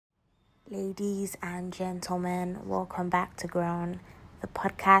Ladies and gentlemen, welcome back to Grown, the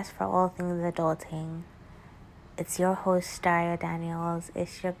podcast for all things adulting. It's your host, Daria Daniels.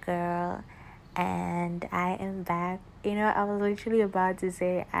 It's your girl, and I am back. I was literally about to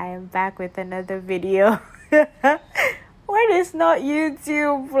say I am back with another video. When it's not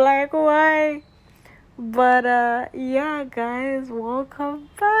YouTube, like why? But yeah, guys, welcome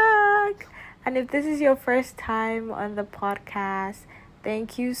back. And if this is your first time on the podcast,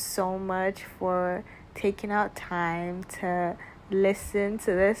 thank you so much for taking out time to listen to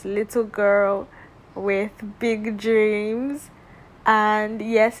this little girl with big dreams. And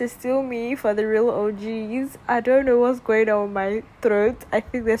yes, it's still me for the real OGs. I don't know what's going on with my throat. I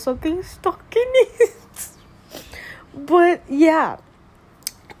think there's something stuck in it. But yeah.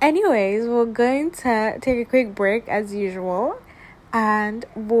 Anyways, we're going to take a quick break as usual. And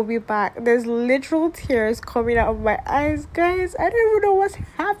we'll be back. There's literal tears coming out of my eyes, guys. I don't even know what's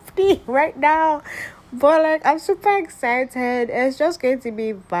happening right now. But I'm super excited. It's just going to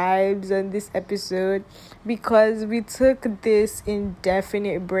be vibes on this episode because we took this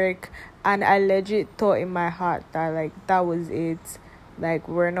indefinite break, and I legit thought in my heart that that was it.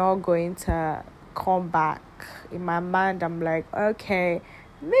 We're not going to come back. In my mind, I'm like, okay,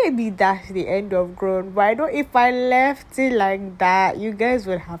 maybe that's the end of Grown. But I know if I left it like that, you guys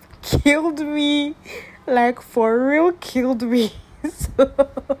would have killed me. For real, killed me.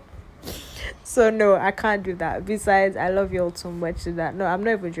 So no, I can't do that. Besides, I love you all so much that no, I'm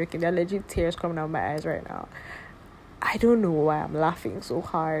not even joking. There are legit tears coming out of my eyes right now. I don't know why I'm laughing so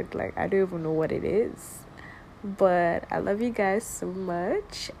hard. I don't even know what it is. But I love you guys so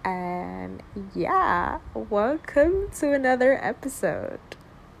much. And yeah, welcome to another episode.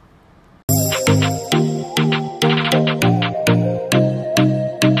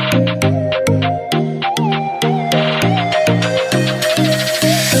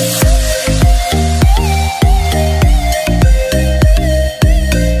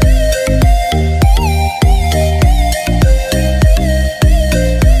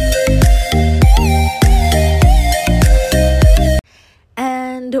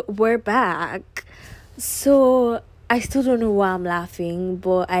 We're back. So I still don't know why I'm laughing,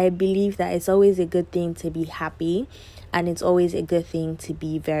 but I believe that it's always a good thing to be happy, and it's always a good thing to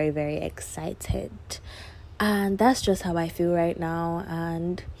be very, very excited. And that's just how I feel right now.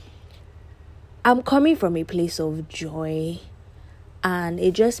 And I'm coming from a place of joy, and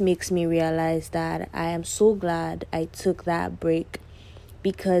it just makes me realize that I am so glad I took that break,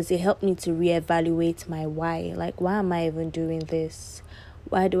 because it helped me to reevaluate my why. Why am I even doing this?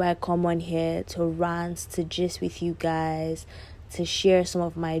 Why do I come on here to rant, to gist with you guys, to share some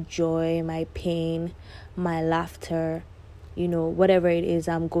of my joy, my pain, my laughter, whatever it is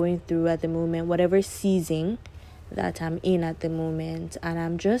I'm going through at the moment, whatever season that I'm in at the moment. And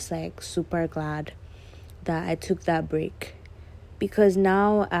I'm just super glad that I took that break, because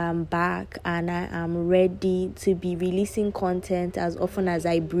now I'm back and I am ready to be releasing content as often as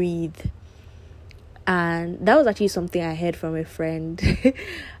I breathe. And that was actually something I heard from a friend,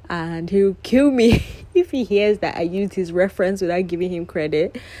 and he'll kill me if he hears that I used his reference without giving him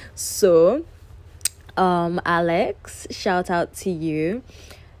credit. So, Alex, shout out to you.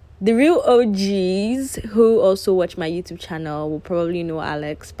 The real OGs who also watch my YouTube channel will probably know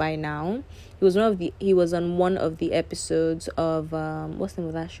Alex by now. He was on one of the episodes of what's the name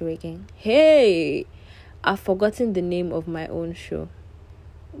of that show again? Hey, I've forgotten the name of my own show.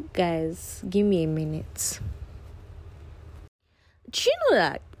 Guys, give me a minute. Do you know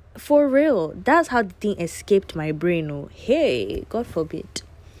that? For real, that's how the thing escaped my brain. Oh, hey, God forbid.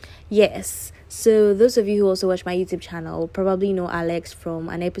 Yes, so those of you who also watch my YouTube channel probably know Alex from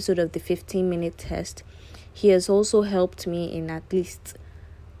an episode of the 15-minute test. He has also helped me in at least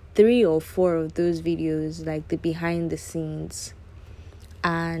 3 or 4 of those videos, the behind the scenes.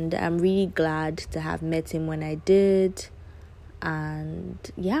 And I'm really glad to have met him when I did. And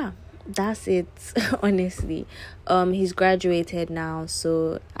yeah, that's it. Honestly, he's graduated now,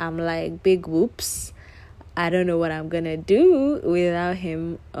 so I'm big whoops. I don't know what I'm gonna do without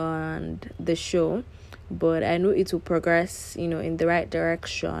him on the show, but I know it will progress in the right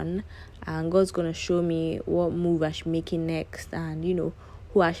direction, and God's gonna show me what move I should be making next, and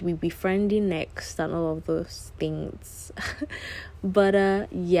who I should be befriending next, and all of those things.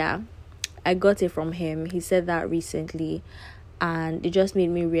 But yeah, I got it from him. He said that recently. And it just made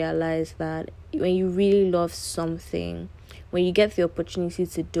me realize that when you really love something, when you get the opportunity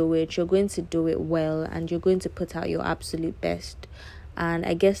to do it, you're going to do it well, and you're going to put out your absolute best. And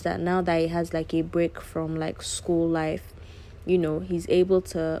I guess that now that he has a break from school life, he's able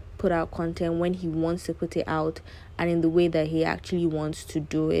to put out content when he wants to put it out and in the way that he actually wants to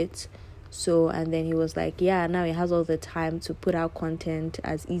do it. So, and then he was like, yeah, now he has all the time to put out content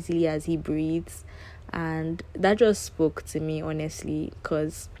as easily as he breathes. And that just spoke to me, honestly,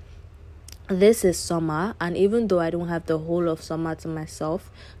 because this is summer, and even though I don't have the whole of summer to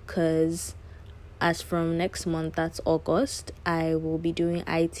myself, because as from next month, that's August, I will be doing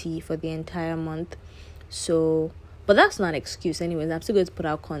IT for the entire month. So, but that's not an excuse anyways. I'm still going to put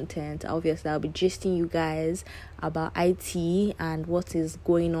out content. Obviously, I'll be gisting you guys about IT and what is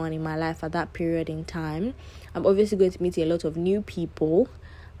going on in my life at that period in time. I'm obviously going to meet a lot of new people.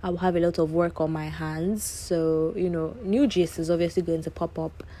 I'll have a lot of work on my hands. So, new gist is obviously going to pop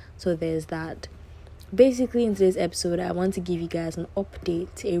up. So there's that. Basically, in today's episode, I want to give you guys an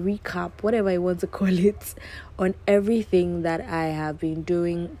update, a recap, whatever I want to call it, on everything that I have been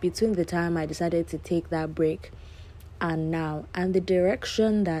doing between the time I decided to take that break and now, and the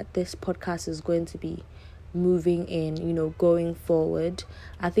direction that this podcast is going to be moving in, going forward.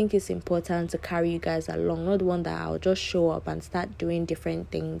 I think it's important to carry you guys along, not one that I'll just show up and start doing different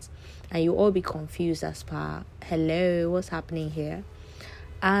things and you all be confused as per, hello, what's happening here?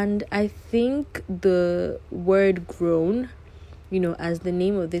 And I think the word grown, as the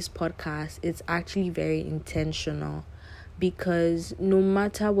name of this podcast, it's actually very intentional, because no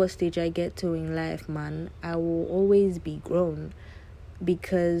matter what stage I get to in life, man, I will always be grown,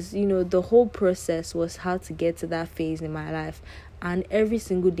 because, the whole process was how to get to that phase in my life. And every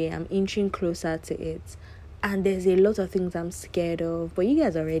single day I'm inching closer to it. And there's a lot of things I'm scared of, but you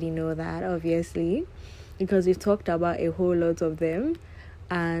guys already know that, obviously, because we've talked about a whole lot of them.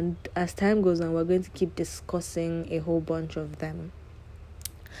 And as time goes on, we're going to keep discussing a whole bunch of them.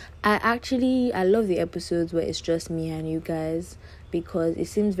 I love the episodes where it's just me and you guys, because it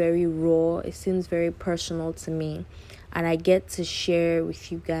seems very raw, it seems very personal to me. And I get to share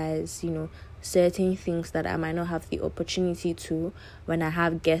with you guys, certain things that I might not have the opportunity to when I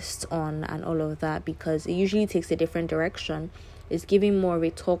have guests on and all of that, because it usually takes a different direction. It's giving more of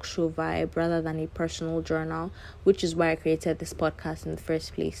a talk show vibe rather than a personal journal, which is why I created this podcast in the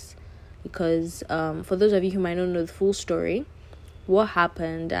first place. Because for those of you who might not know the full story, what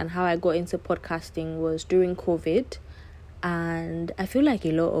happened and how I got into podcasting was during COVID. And I feel like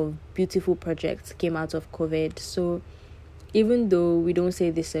a lot of beautiful projects came out of COVID. So even though we don't say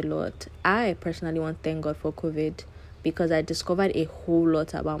this a lot, I personally want to thank God for COVID, because I discovered a whole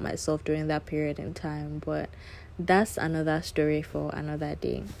lot about myself during that period in time. But that's another story for another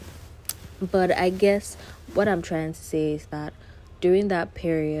day. But I guess what I'm trying to say is that during that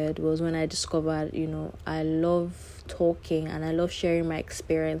period was when I discovered, I love talking and I love sharing my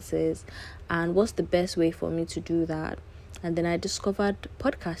experiences, and what's the best way for me to do that. And then I discovered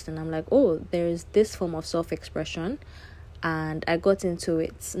podcasting. I'm like, oh, there's this form of self-expression, and I got into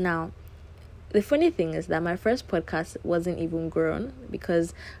it. Now, the funny thing is that my first podcast wasn't even grown,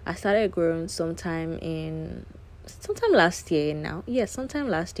 because I started growing sometime last year now. Yes, sometime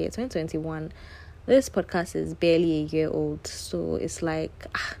last year, 2021. This podcast is barely a year old. So it's like,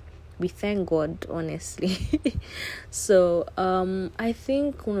 we thank God, honestly. So I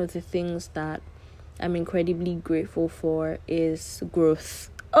think one of the things that I'm incredibly grateful for is growth.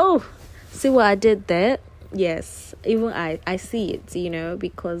 Oh, see what I did there? Yes, even I see it,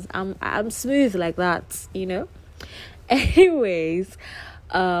 because I'm smooth like that, Anyways,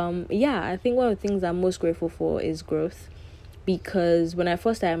 I think one of the things I'm most grateful for is growth, because when I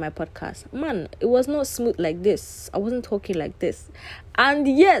first started my podcast, man, it was not smooth like this. I wasn't talking like this. And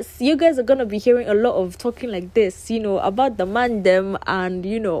yes, you guys are gonna be hearing a lot of talking like this, about the man them and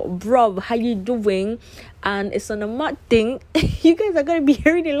bruv, how you doing? And it's on a mad thing. You guys are gonna be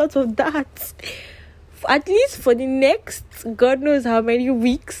hearing a lot of that. At least for the next God knows how many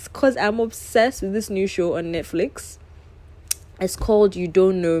weeks, because I'm obsessed with this new show on Netflix. It's called You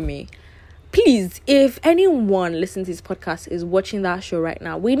Don't Know Me. Please, if anyone listening to this podcast is watching that show right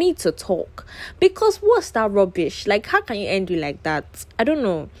now, we need to talk. Because what's that rubbish? Like, how can you end it like that? I don't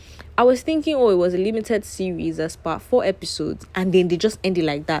know. I was thinking, it was a limited series as per 4 episodes, and then they just end it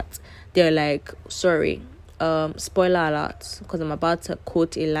like that. They're like, sorry, spoiler alert, because I'm about to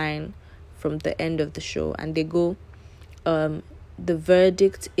quote a line from the end of the show, and they go, the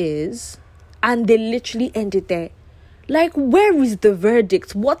verdict is, and they literally end it there. Like, where is the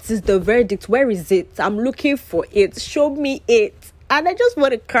verdict? What is the verdict? Where is it? I'm looking for it. Show me it. And I just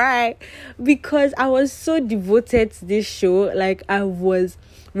want to cry, because I was so devoted to this show. Like, I was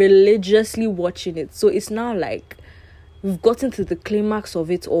religiously watching it. So it's now like we've gotten to the climax of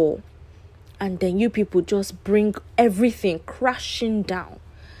it all, and then you people just bring everything crashing down.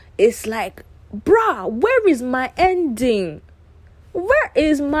 It's like, bruh, where is my ending? Where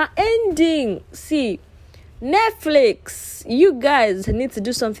is my ending? See, Netflix, you guys need to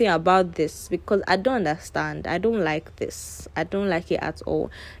do something about this, because I don't understand. I don't like this. I don't like it at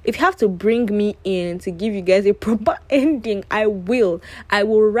all. If you have to bring me in to give you guys a proper ending, I will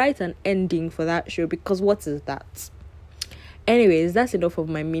write an ending for that show, because what is that? Anyways, that's enough of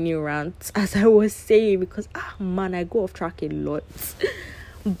my mini rant, as I was saying, because man, I go off track a lot.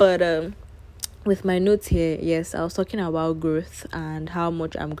 But with my notes here, yes, I was talking about growth and how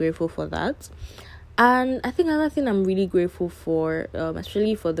much I'm grateful for that. And I think another thing I'm really grateful for,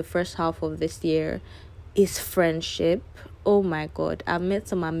 especially for the first half of this year, is friendship. Oh my god, I've met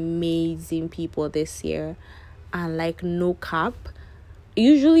some amazing people this year, and like, no cap,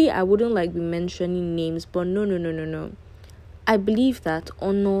 usually I wouldn't like be mentioning names, but no. I believe that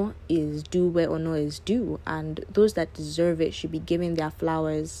honor is due where honor is due, and those that deserve it should be given their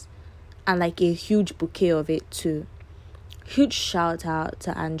flowers, and like a huge bouquet of it too. Huge shout out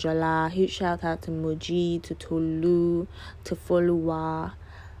to Angela, huge shout out to Moji, to Tolu, to Folua.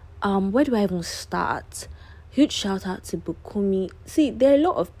 Where do I even start? Huge shout out to Bukumi. See, there are a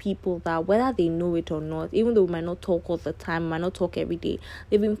lot of people that, whether they know it or not, even though we might not talk all the time, might not talk every day,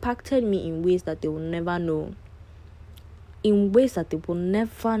 they've impacted me in ways that they will never know. And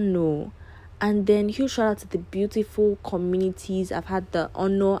then huge shout out to the beautiful communities I've had the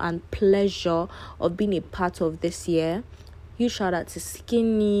honor and pleasure of being a part of this year. Huge shout out to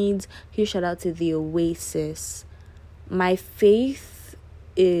Skin Needs. Huge shout out to the Oasis. My faith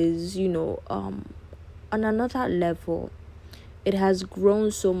is, on another level. It has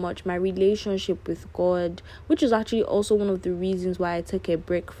grown so much. My relationship with God, which is actually also one of the reasons why I took a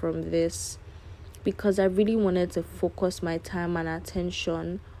break from this, because I really wanted to focus my time and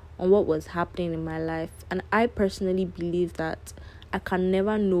attention on what was happening in my life. And I personally believe that I can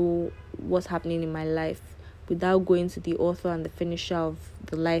never know what's happening in my life without going to the author and the finisher of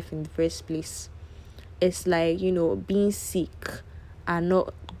the life in the first place. It's like, being sick and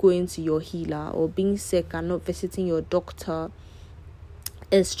not going to your healer, or being sick and not visiting your doctor.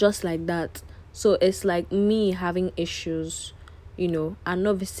 It's just like that. So it's like me having issues, and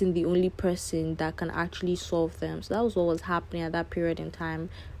not visiting the only person that can actually solve them. So that was what was happening at that period in time,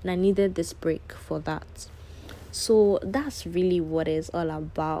 and I needed this break for that. So that's really what it's all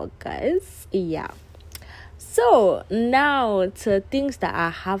about, guys. Yeah. So now to things that are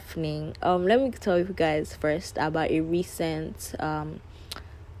happening. Let me tell you guys first about a recent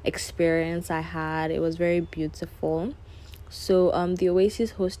experience I had. It was very beautiful. So the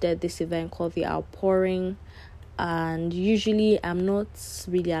Oasis hosted this event called The Outpouring. And usually I'm not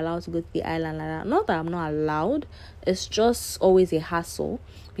really allowed to go to the island like that. Not that I'm not allowed, it's just always a hassle,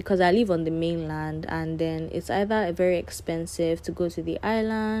 because I live on the mainland, and then it's either very expensive to go to the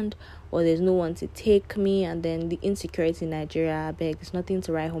island, or there's no one to take me, and then the insecurity in Nigeria, I beg, there's nothing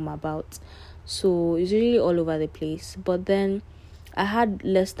to write home about. So it's really all over the place. But then I had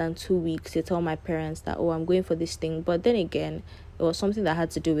less than 2 weeks to tell my parents that, I'm going for this thing. But then again, it was something that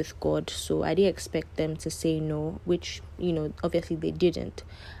had to do with God, so I didn't expect them to say no, which, obviously they didn't.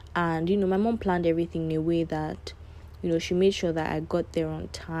 And, my mom planned everything in a way that, she made sure that I got there on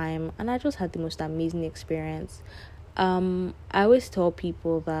time, and I just had the most amazing experience. I always tell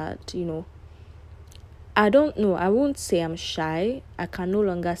people that, I don't know, I won't say I'm shy. I can no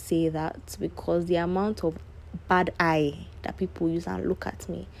longer say that, because the amount of bad eye that people use and look at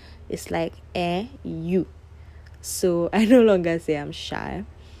me, it's like, you. So I no longer say I'm shy.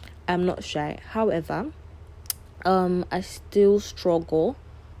 I'm not shy. However, I still struggle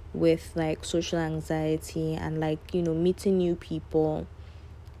with like social anxiety and like, meeting new people,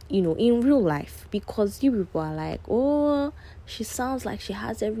 in real life, because you people are like, she sounds like she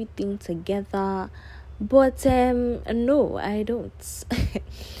has everything together. But no, I don't.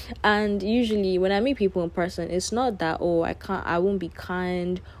 And usually when I meet people in person, it's not that I won't be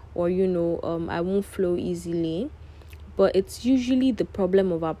kind, or I won't flow easily, but it's usually the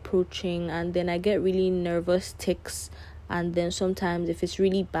problem of approaching, and then I get really nervous tics, and then sometimes if it's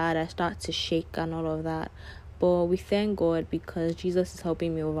really bad, I start to shake and all of that. But we thank God, because Jesus is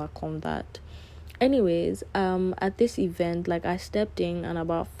helping me overcome that. Anyways, at this event, like, I stepped in, and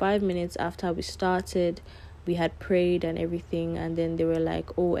about 5 minutes after we started, we had prayed and everything, and then they were like,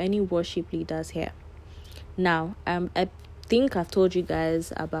 any worship leaders here? Now, I think I've told you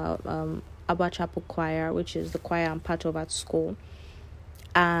guys about Abba Chapel Choir, which is the choir I'm part of at school.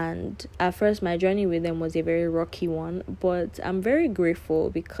 And at first, my journey with them was a very rocky one, but I'm very grateful,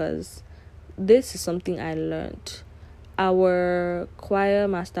 because this is something I learned. Our choir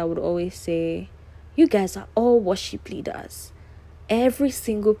master would always say, you guys are all worship leaders. Every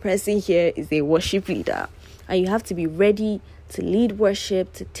single person here is a worship leader. and you have to be ready to lead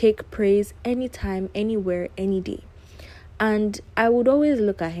worship, to take praise anytime, anywhere, any day. And I would always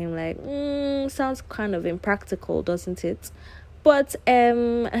look at him like, sounds kind of impractical, doesn't it? But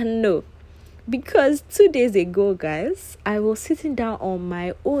no. Because 2 days ago, guys, I was sitting down on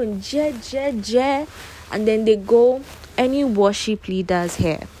my own, and then they go, any worship leaders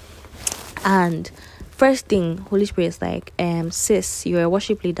here? And first thing, Holy Spirit is like, sis, you're a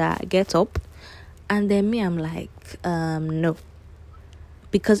worship leader, get up. And then me, I'm like, no.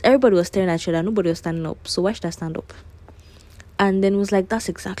 Because everybody was staring at each other, nobody was standing up. So why should I stand up? And then it was like, that's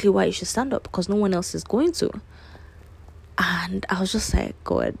exactly why you should stand up, because no one else is going to. And I was just like,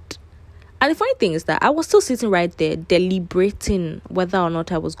 God. And the funny thing is that I was still sitting right there, deliberating whether or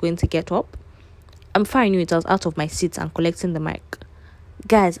not I was going to get up. I'm fine, I knew it. I was out of my seat and collecting the mic.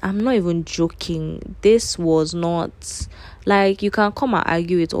 Guys, I'm not even joking. This was not, like, you can come and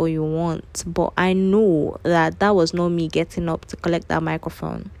argue it all you want, but I know that was not me getting up to collect that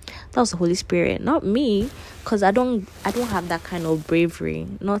microphone. That was the Holy Spirit, not me, because I don't have that kind of bravery.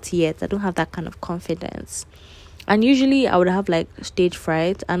 Not yet. I don't have that kind of confidence. And usually I would have like stage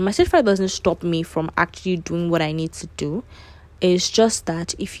fright, and my stage fright doesn't stop me from actually doing what I need to do. It's just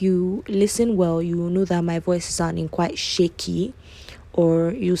that if you listen well, you will know that my voice is sounding quite shaky,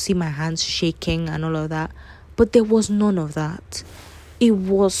 or you see my hands shaking and all of that. But there was none of that. It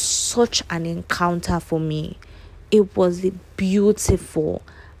was such an encounter for me. It was beautiful.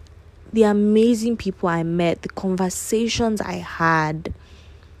 The amazing people I met, the conversations I had,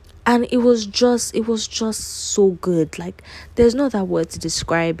 and it was just so good. Like, there's no other word to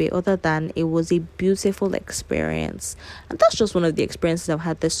describe it other than it was a beautiful experience. And that's just one of the experiences I've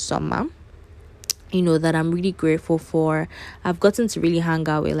had this summer, that I'm really grateful for. I've gotten to really hang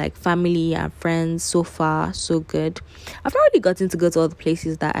out with like family and friends. So far, so good. I've not really gotten to go to all the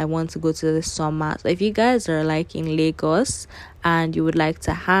places that I want to go to this summer. So if you guys are like in Lagos and you would like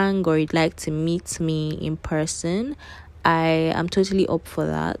to hang, or you'd like to meet me in person, I am totally up for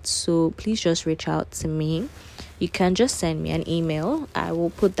that. So please just reach out to me. You can just send me an email. I will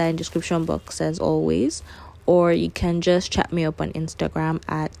put that in the description box as always. Or you can just chat me up on Instagram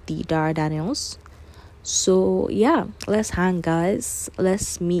at the Dara Daniels. So yeah, let's hang, guys.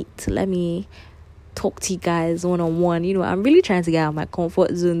 Let's meet. Let me talk to you guys one-on-one. I'm really trying to get out of my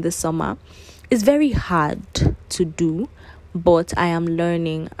comfort zone this summer. It's very hard to do, but I am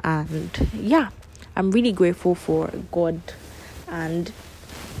learning, and yeah, I'm really grateful for God and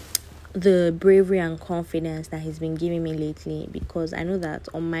the bravery and confidence that He's been giving me lately, because I know that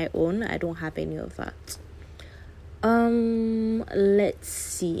on my own I don't have any of that. Let's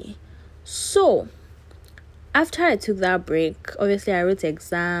see. So after I took that break, obviously I wrote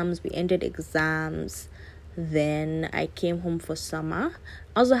exams, we ended exams, then I came home for summer.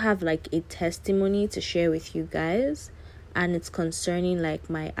 I also have like a testimony to share with you guys, and it's concerning like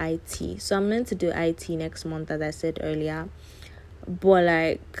my IT. So I'm meant to do IT next month, as I said earlier, but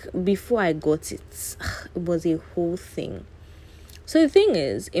like before I got it, it was a whole thing. So the thing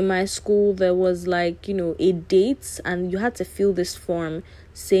is, in my school there was like, a date, and you had to fill this form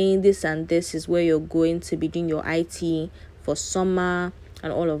saying this and this is where you're going to be doing your IT for summer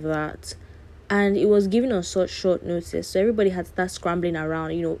and all of that. And it was given on such short notice, so everybody had to start scrambling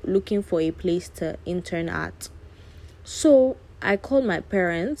around, looking for a place to intern at. So I called my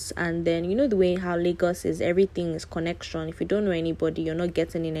parents, and then the way how Lagos is, everything is connection. If you don't know anybody, you're not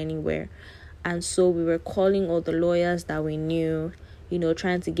getting in anywhere. And so we were calling all the lawyers that we knew,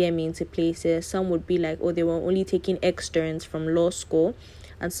 trying to get me into places. Some would be like, oh, they were only taking externs from law school,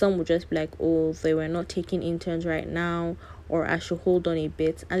 and some would just be like, oh, they were not taking interns right now, or I should hold on a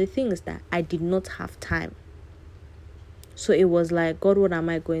bit. And the thing is that I did not have time. So it was like, God, what am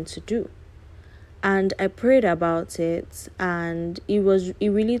I going to do? And I prayed about it, and it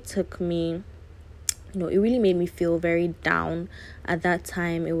really took me, it really made me feel very down at that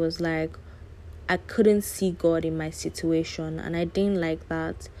time. It was like I couldn't see God in my situation, and I didn't like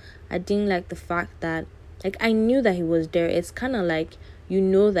that. I didn't like the fact that, like, I knew that He was there. It's kind of like,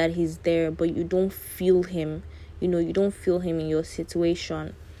 that He's there, but you don't feel Him. You don't feel Him in your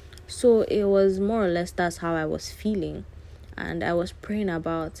situation. So it was more or less that's how I was feeling. And I was praying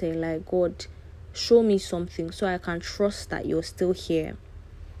about it, like, God, show me something so I can trust that You're still here.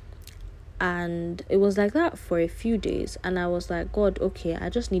 And it was like that for a few days. And I was like, God, okay, I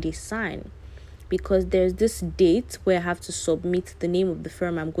just need a sign. Because there's this date where I have to submit the name of the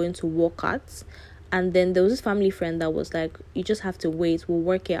firm I'm going to work at. And then there was this family friend that was like, you just have to wait. We'll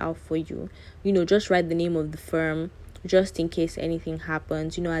work it out for you. Just write the name of the firm just in case anything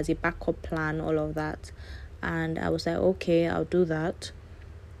happens, as a backup plan, all of that. And I was like, okay, I'll do that.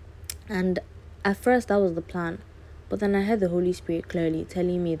 And At first, that was the plan. But then I heard the Holy Spirit clearly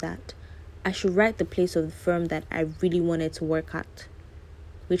telling me that I should write the place of the firm that I really wanted to work at,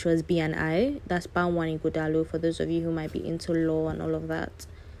 which was BNI. That's Banwan Igodalo, for those of you who might be into law and all of that.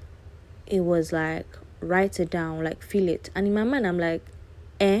 It was like, write it down, like, feel it. And in my mind, I'm like,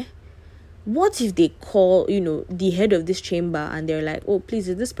 what if they call, the head of this chamber and they're like, oh, please,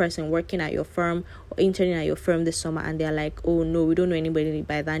 is this person working at your firm or interning at your firm this summer? And they're like, oh, no, we don't know anybody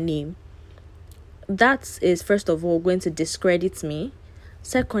by that name. That is, first of all, going to discredit me.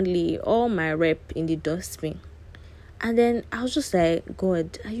 Secondly, all my rep in the dustbin. And then I was just like,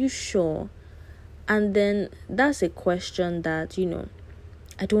 God, are you sure? And then that's a question that,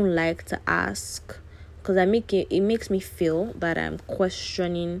 I don't like to ask, because it makes me feel that I'm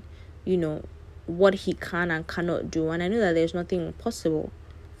questioning, what he can and cannot do. And I know that there's nothing impossible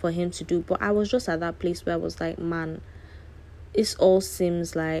for him to do. But I was just at that place where I was like, man, it all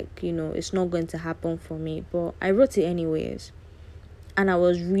seems like, it's not going to happen for me. But I wrote it anyways. And I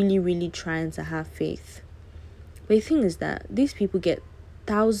was really, really trying to have faith. But the thing is that these people get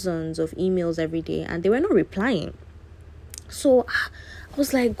thousands of emails every day and they were not replying. So I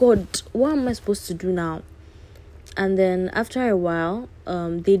was like, God, what am I supposed to do now? And then after a while,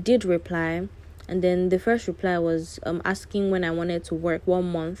 they did reply. And then the first reply was asking when I wanted to work,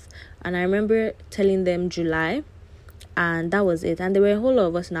 1 month. And I remember telling them July. And that was it. And there were a whole lot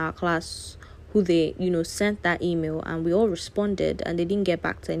of us in our class who they, sent that email. And we all responded. And they didn't get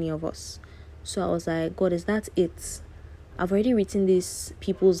back to any of us. So I was like, God, is that it? I've already written these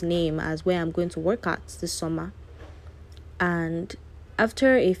people's name as where I'm going to work at this summer. And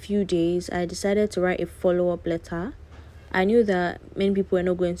after a few days, I decided to write a follow-up letter. I knew that many people were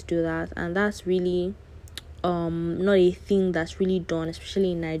not going to do that. And that's really not a thing that's really done,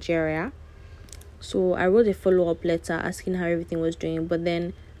 especially in Nigeria. So I wrote a follow-up letter asking how everything was doing. But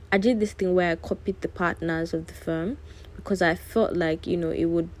then I did this thing where I copied the partners of the firm because I felt like, it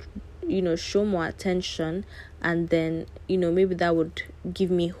would, show more attention. And then, maybe that would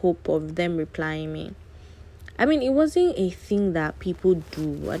give me hope of them replying me. I mean, it wasn't a thing that people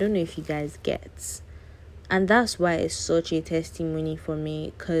do. I don't know if you guys get. And that's why it's such a testimony for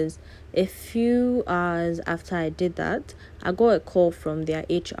me. Because a few hours after I did that, I got a call from their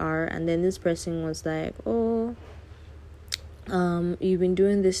HR. And then this person was like, oh, you've been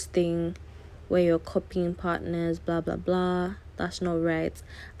doing this thing where you're copying partners, blah, blah, blah. That's not right.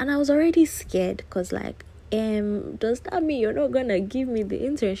 And I was already scared because like, does that mean you're not going to give me the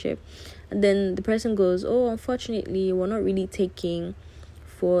internship? And then the person goes, oh, unfortunately, we're not really taking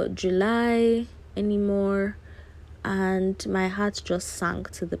for July anymore. And my heart just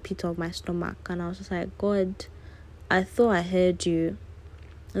sank to the pit of my stomach. And I was just like, God, I thought I heard you.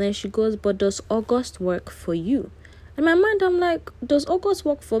 And then she goes, but does August work for you? In my mind, I'm like, does August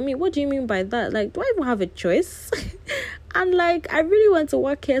work for me? What do you mean by that? Like, do I even have a choice? And like, I really want to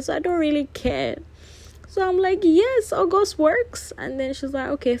work here, so I don't really care. So I'm like, yes, August works. And then she's like,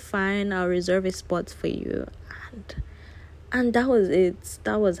 okay, fine, I'll reserve a spot for you. And that was it.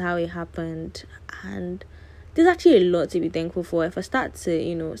 That was how it happened. And there's actually a lot to be thankful for. If I start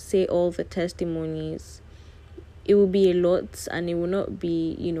to, say all the testimonies, it will be a lot, and it will not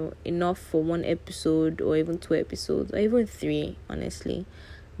be, enough for 1 episode or even 2 episodes or even 3, honestly.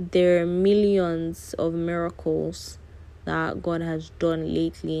 There are millions of miracles that God has done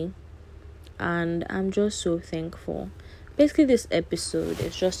lately. And I'm just so thankful. Basically, this episode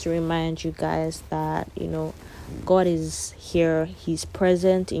is just to remind you guys that, God is here. He's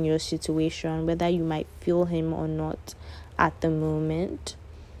present in your situation, whether you might feel him or not at the moment.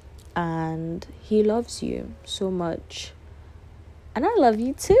 And he loves you so much. And I love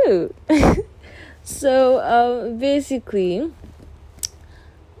you too. So, basically,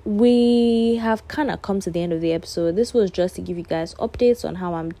 we have kind of come to the end of the episode. This was just to give you guys updates on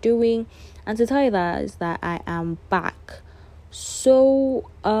how I'm doing. And to tell you that is that I am back. So,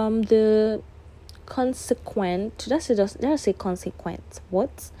 the consequent, let's say consequent,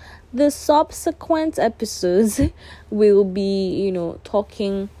 what? The subsequent episodes will be,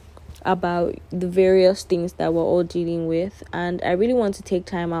 talking about the various things that we're all dealing with. And I really want to take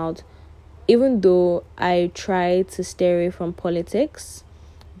time out, even though I try to stay away from politics.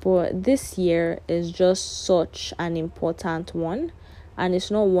 But this year is just such an important one. And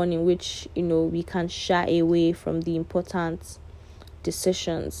it's not one in which, we can shy away from the important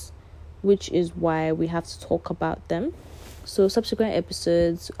decisions, which is why we have to talk about them. So subsequent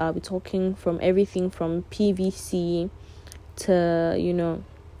episodes, I'll be talking from everything from PVC to,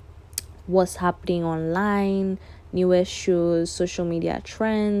 what's happening online, newest shows, social media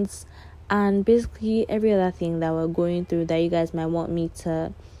trends, and basically every other thing that we're going through that you guys might want me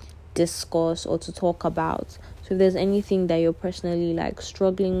to discuss or to talk about. So if there's anything that you're personally like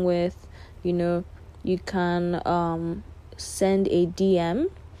struggling with, you can send a DM.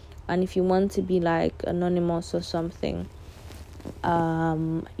 And if you want to be like anonymous or something,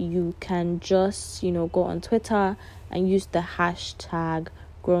 you can just go on Twitter and use the hashtag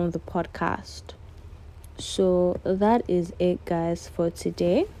Growing the Podcast. So that is it, guys, for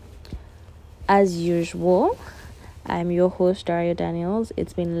today. As usual, I'm your host, Daria Daniels.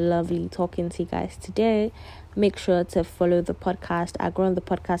 It's been lovely talking to you guys today. Make sure to follow the podcast at Growing the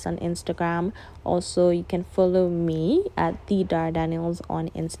Podcast on Instagram. Also, you can follow me at the Daria Daniels on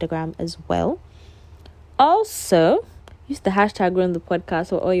Instagram as well. Also, use the hashtag Growing the Podcast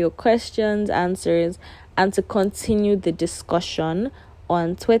for all your questions, answers, and to continue the discussion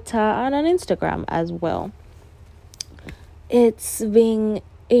on Twitter and on Instagram as well. It's been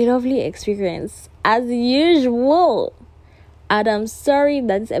a lovely experience as usual. And I'm sorry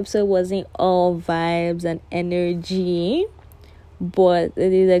that this episode wasn't all vibes and energy, but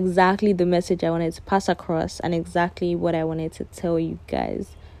it is exactly the message I wanted to pass across and exactly what I wanted to tell you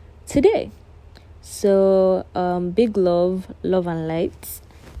guys today. So, big love and light.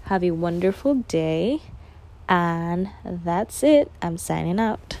 Have a wonderful day. And that's it. I'm signing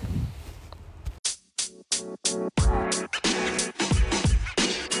out.